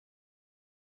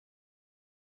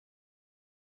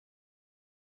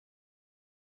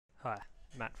Hi,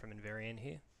 Matt from Invariant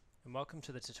here, and welcome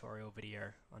to the tutorial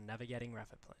video on navigating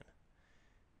RapidPlan.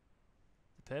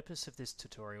 The purpose of this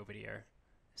tutorial video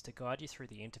is to guide you through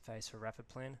the interface for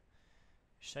RapidPlan,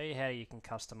 show you how you can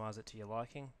customize it to your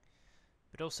liking,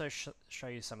 but also show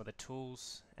you some of the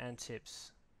tools and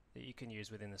tips that you can use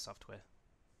within the software.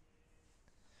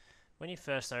 When you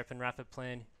first open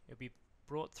RapidPlan, you'll be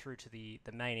brought through to the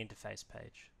main interface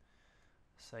page.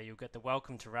 So you'll get the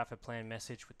Welcome to RapidPlan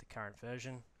message with the current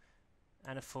version,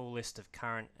 and a full list of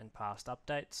current and past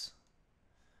updates.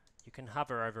 You can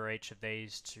hover over each of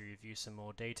these to view some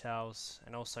more details,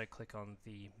 and also click on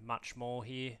the Much More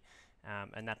here,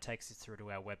 and that takes you through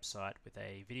to our website with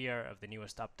a video of the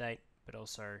newest update, but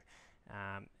also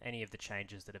any of the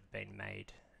changes that have been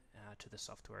made to the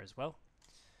software as well.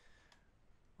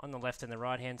 On the left and the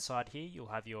right hand side here, you'll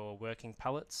have your working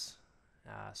palettes.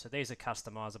 So these are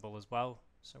customizable as well.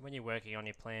 So when you're working on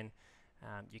your plan,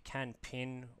 you can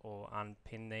pin or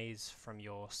unpin these from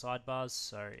your sidebars.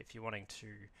 So if you're wanting to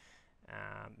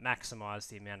maximize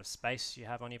the amount of space you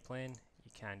have on your plan,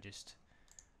 you can just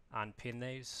unpin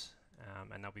these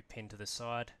and they'll be pinned to the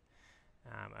side.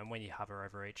 And when you hover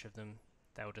over each of them,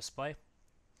 they will display.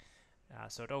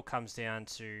 So it all comes down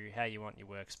to how you want your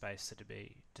workspace to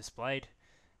be displayed.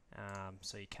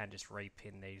 So you can just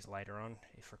repin these later on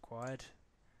if required.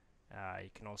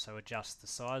 You can also adjust the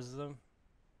size of them.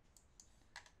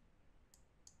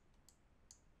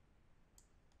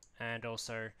 And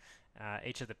also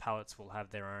each of the palettes will have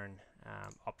their own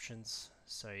options,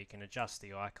 so you can adjust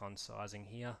the icon sizing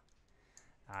here.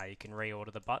 You can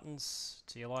reorder the buttons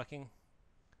to your liking.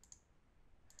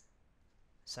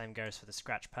 Same goes for the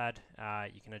scratch pad.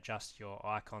 You can adjust your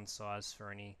icon size for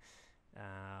any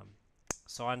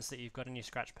signs that you've got in your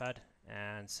scratch pad,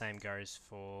 and same goes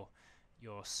for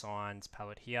your signs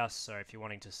palette here. So if you're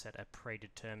wanting to set a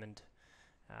predetermined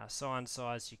sign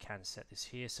size, you can set this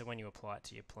here, so when you apply it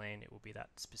to your plan it will be that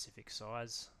specific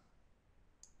size.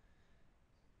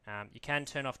 You can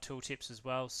turn off tooltips as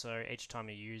well, so each time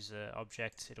you use an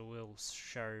object it will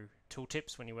show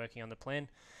tooltips when you're working on the plan.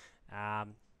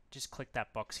 Just click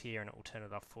that box here and it will turn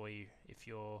it off for you if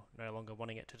you're no longer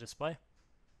wanting it to display.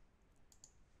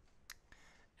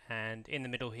 And in the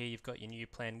middle here you've got your new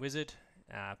plan wizard.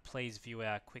 Please view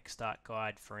our quick start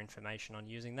guide for information on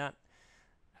using that.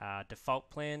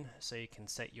 Default plan, so you can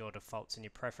set your defaults in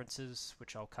your preferences,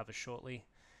 which I'll cover shortly,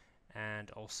 and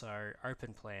also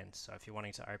open plan, so if you're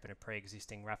wanting to open a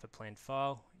pre-existing RapidPlan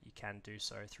file you can do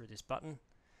so through this button.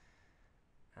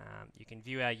 You can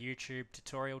view our YouTube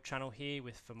tutorial channel here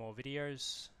for more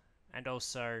videos, and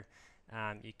also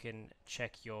you can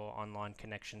check your online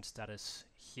connection status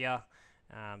here.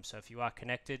 So if you are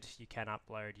connected you can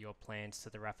upload your plans to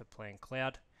the RapidPlan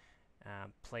cloud.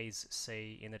 Please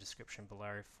see in the description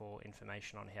below for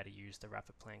information on how to use the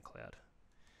RapidPlan cloud.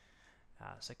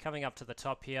 So coming up to the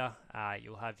top here,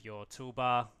 you'll have your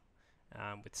toolbar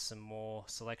with some more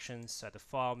selections. So the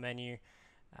file menu,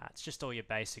 it's just all your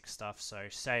basic stuff. So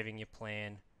saving your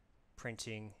plan,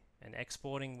 printing and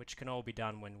exporting, which can all be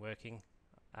done when working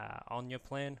on your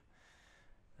plan.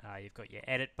 You've got your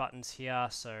edit buttons here.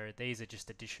 So these are just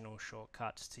additional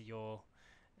shortcuts to your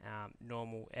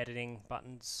normal editing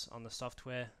buttons on the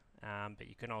software, but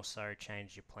you can also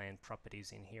change your plan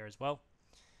properties in here as well.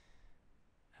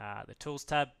 The tools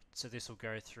tab, so this will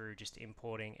go through just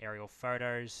importing aerial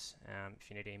photos. If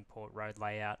you need to import road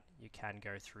layout you can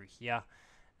go through here.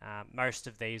 Most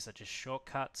of these are just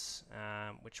shortcuts,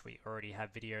 which we already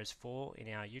have videos for in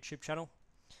our YouTube channel.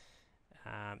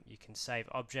 You can save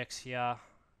objects here,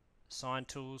 sign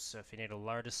tools, so if you need to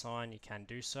load a sign you can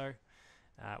do so.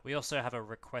 We also have a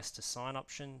request to sign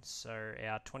option, so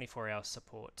our 24-hour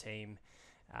support team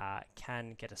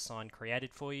can get a sign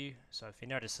created for you. So if you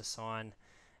notice a sign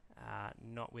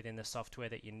not within the software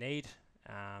that you need,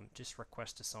 just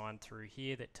request a sign through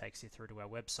here that takes you through to our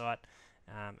website,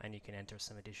 and you can enter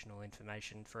some additional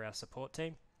information for our support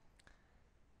team.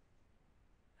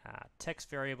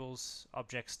 Text variables,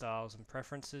 object styles and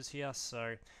preferences here.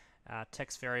 So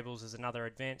text variables is another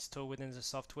advanced tool within the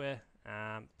software.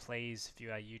 Please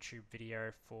view our YouTube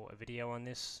video for a video on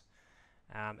this.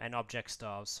 And object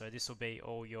styles, so this will be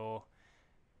all your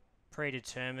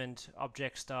predetermined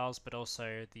object styles, but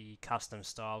also the custom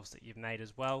styles that you've made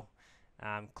as well.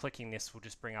 Clicking this will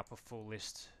just bring up a full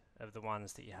list of the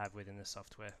ones that you have within the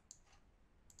software.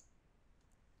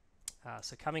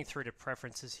 So coming through to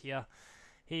preferences here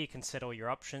you can set all your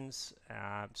options.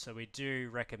 So we do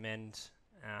recommend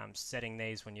setting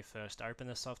these when you first open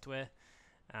the software.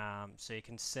 So you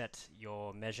can set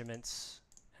your measurements,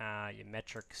 your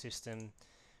metric system,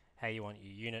 how you want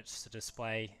your units to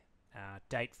display,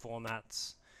 date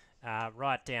formats,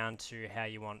 right down to how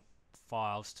you want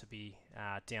files to be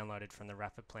downloaded from the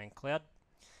RapidPlan cloud.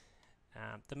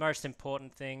 The most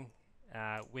important thing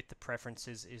with the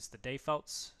preferences is the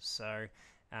defaults. So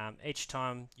each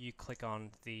time you click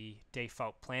on the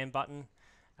default plan button,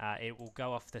 it will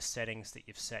go off the settings that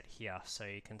you've set here. So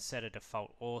you can set a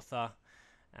default author.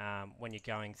 When you're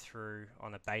going through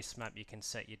on a base map, you can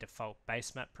set your default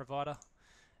base map provider,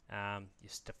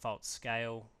 your default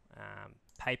scale,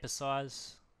 paper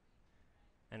size,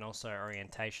 and also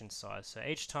orientation size. So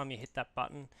each time you hit that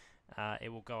button, it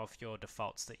will go off your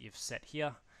defaults that you've set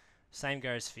here. Same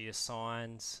goes for your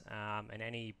signs and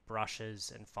any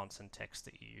brushes and fonts and text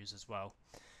that you use as well.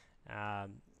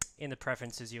 In the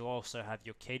preferences, you'll also have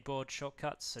your keyboard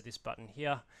shortcuts. So this button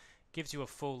here gives you a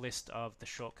full list of the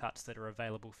shortcuts that are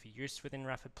available for use within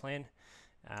RapidPlan.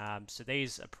 So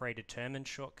these are predetermined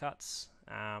shortcuts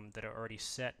that are already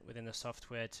set within the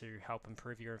software to help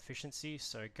improve your efficiency.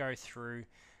 So go through,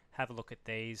 have a look at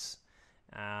these,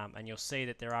 and you'll see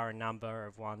that there are a number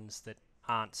of ones that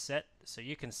aren't set. So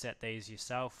you can set these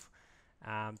yourself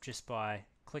just by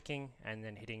clicking and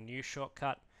then hitting new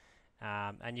shortcut.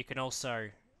 And you can also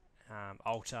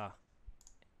alter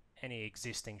any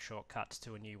existing shortcuts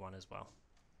to a new one as well.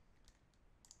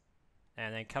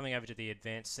 And then coming over to the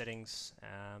advanced settings,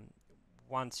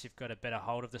 once you've got a better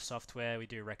hold of the software, we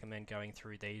do recommend going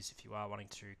through these if you are wanting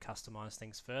to customize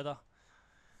things further.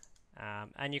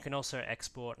 And you can also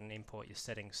export and import your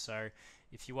settings. So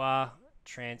if you are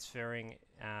transferring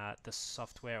the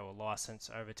software or license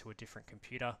over to a different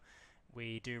computer,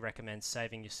 we do recommend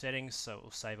saving your settings. So it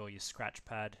will save all your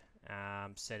scratchpad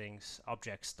settings,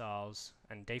 object styles,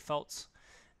 and defaults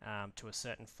to a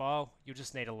certain file. You'll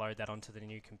just need to load that onto the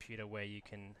new computer where you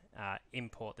can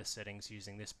import the settings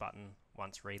using this button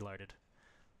once reloaded.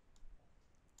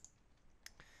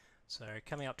 So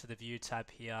coming up to the View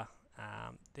tab here,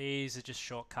 these are just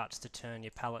shortcuts to turn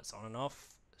your palettes on and off.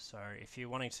 So if you're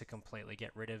wanting to completely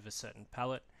get rid of a certain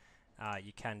palette,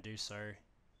 you can do so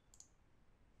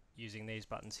using these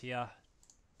buttons here.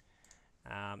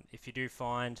 If you do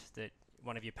find that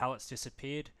one of your palettes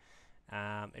disappeared,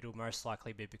 it'll most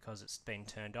likely be because it's been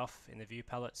turned off in the View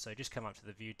palette. So just come up to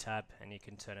the View tab and you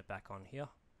can turn it back on here.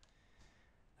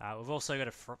 We've also got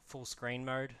a full screen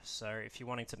mode. So if you're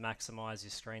wanting to maximize your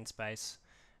screen space,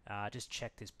 just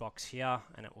check this box here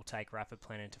and it will take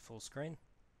RapidPlan into full screen.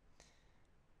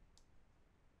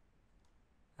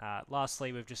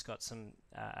 Lastly, we've just got some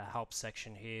a help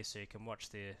section here so you can watch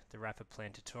the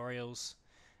RapidPlan tutorials,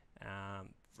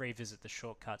 revisit the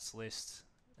shortcuts list,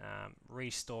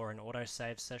 restore an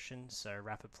autosave session. So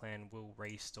RapidPlan will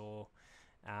restore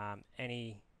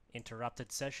any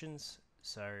interrupted sessions.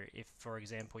 So if, for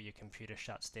example, your computer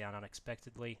shuts down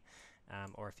unexpectedly,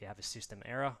 or if you have a system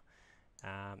error,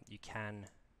 you can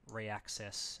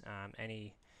re-access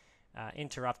any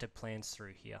interrupted plans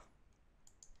through here.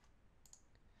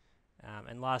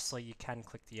 And lastly, you can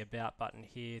click the About button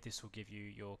here. This will give you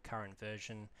your current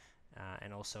version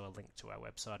and also a link to our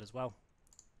website as well.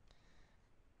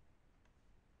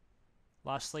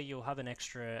 Lastly, you'll have an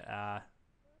extra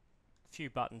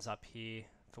few buttons up here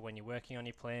for when you're working on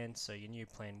your plan. So your new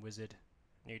plan wizard,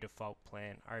 new default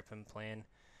plan, open plan.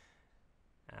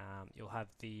 You'll have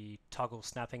the toggle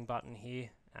snapping button here.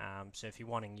 So if you're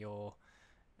wanting your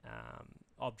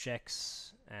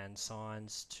objects and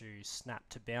signs to snap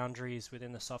to boundaries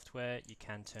within the software, you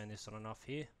can turn this on and off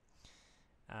here.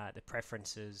 The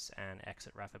preferences and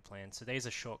exit RapidPlan. So these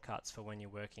are shortcuts for when you're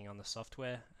working on the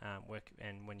software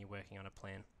and when you're working on a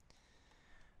plan.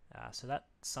 So that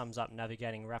sums up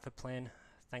navigating RapidPlan.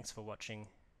 Thanks for watching.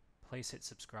 Please hit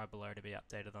subscribe below to be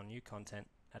updated on new content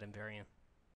at Invariant.